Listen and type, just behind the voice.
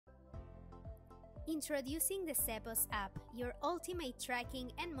Introducing the Zeppos app, your ultimate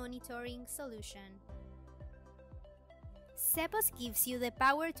tracking and monitoring solution. Zeppos gives you the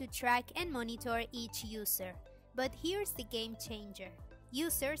power to track and monitor each user. But here's the game changer.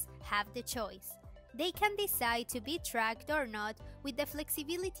 Users have the choice. They can decide to be tracked or not with the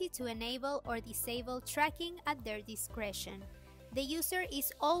flexibility to enable or disable tracking at their discretion. The user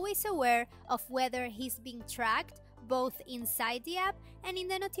is always aware of whether he's being tracked, both inside the app and in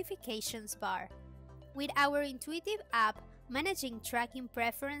the notifications bar. With our intuitive app, managing tracking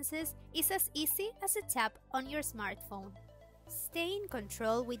preferences is as easy as a tap on your smartphone. Stay in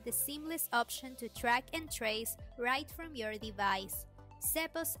control with the seamless option to track and trace right from your device.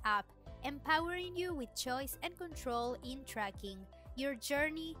 Zeppos app, empowering you with choice and control in tracking. Your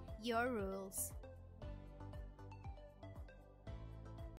journey, your rules.